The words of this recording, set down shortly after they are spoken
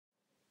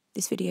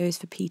This video is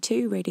for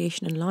P2,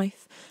 Radiation and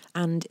Life,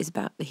 and is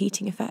about the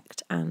heating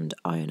effect and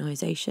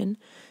ionisation.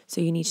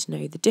 So you need to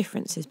know the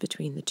differences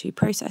between the two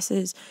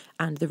processes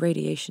and the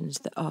radiations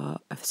that are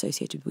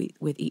associated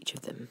with each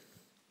of them.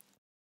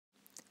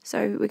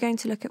 So we're going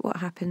to look at what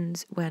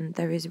happens when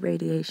there is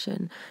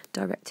radiation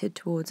directed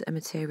towards a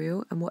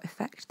material and what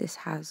effect this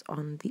has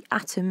on the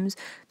atoms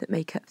that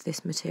make up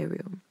this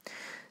material.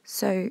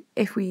 So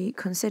if we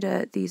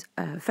consider these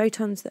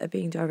photons that are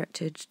being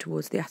directed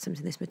towards the atoms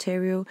in this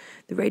material,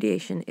 the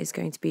radiation is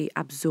going to be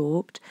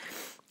absorbed,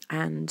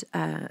 and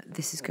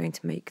this is going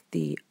to make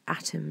the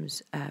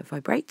atoms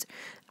vibrate,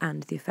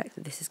 and the effect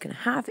that this is going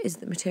to have is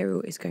that the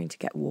material is going to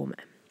get warmer.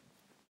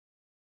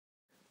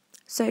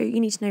 So you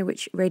need to know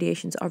which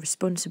radiations are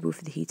responsible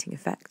for the heating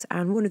effect,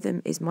 and one of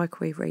them is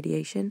microwave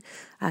radiation,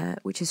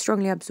 which is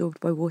strongly absorbed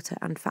by water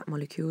and fat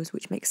molecules,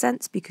 which makes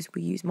sense because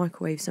we use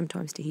microwaves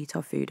sometimes to heat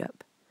our food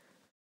up.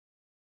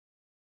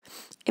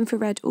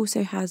 Infrared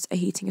also has a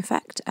heating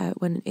effect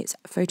when its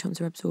photons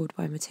are absorbed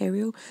by a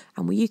material,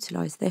 and we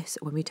utilise this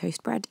when we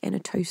toast bread in a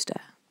toaster.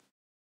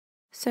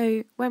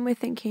 So when we're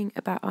thinking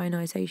about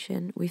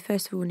ionisation, we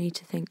first of all need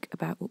to think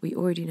about what we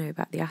already know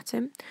about the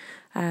atom.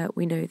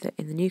 We know that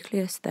in the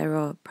nucleus there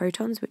are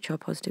protons, which are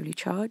positively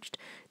charged,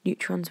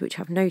 neutrons, which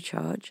have no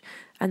charge,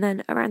 and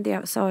then around the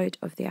outside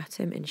of the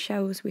atom in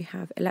shells we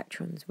have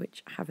electrons,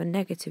 which have a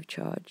negative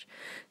charge.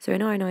 So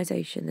in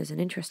ionisation there's an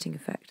interesting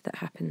effect that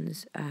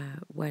happens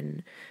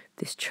when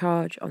this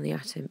charge on the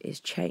atom is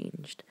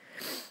changed.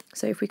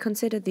 So if we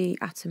consider the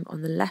atom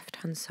on the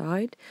left-hand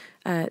side,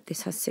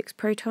 this has 6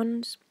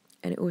 protons,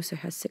 and it also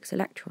has 6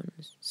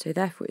 electrons, so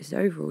therefore its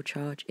overall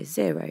charge is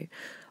 0.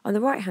 On the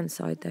right-hand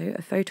side, though,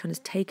 a photon has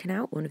taken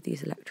out one of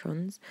these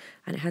electrons,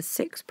 and it has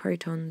 6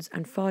 protons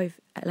and 5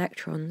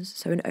 electrons,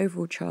 so an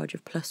overall charge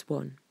of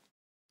 +1.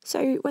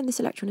 So when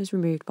this electron is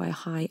removed by a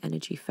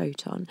high-energy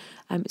photon,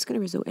 it's going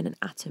to result in an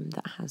atom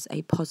that has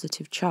a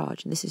positive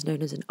charge, and this is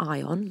known as an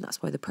ion.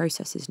 That's why the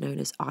process is known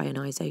as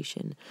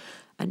ionisation.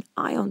 And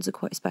ions are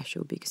quite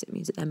special because it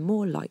means that they're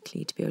more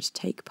likely to be able to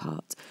take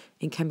part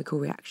in chemical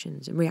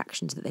reactions, and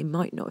reactions that they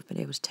might not have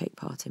been able to take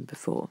part in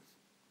before.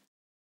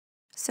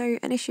 So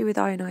an issue with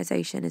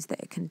ionisation is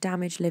that it can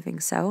damage living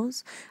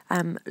cells.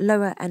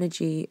 Lower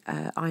energy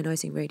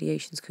ionising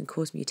radiations can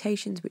cause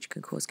mutations, which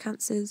can cause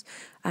cancers,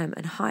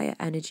 and higher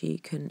energy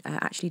can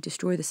actually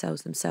destroy the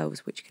cells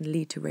themselves, which can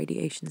lead to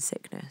radiation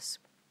sickness.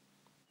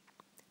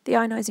 The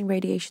ionising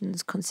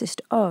radiations consist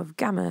of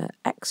gamma,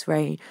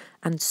 X-ray,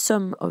 and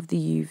some of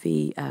the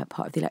UV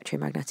part of the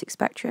electromagnetic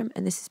spectrum,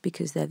 and this is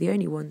because they're the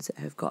only ones that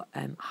have got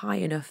high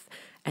enough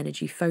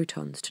energy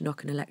photons to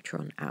knock an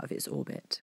electron out of its orbit.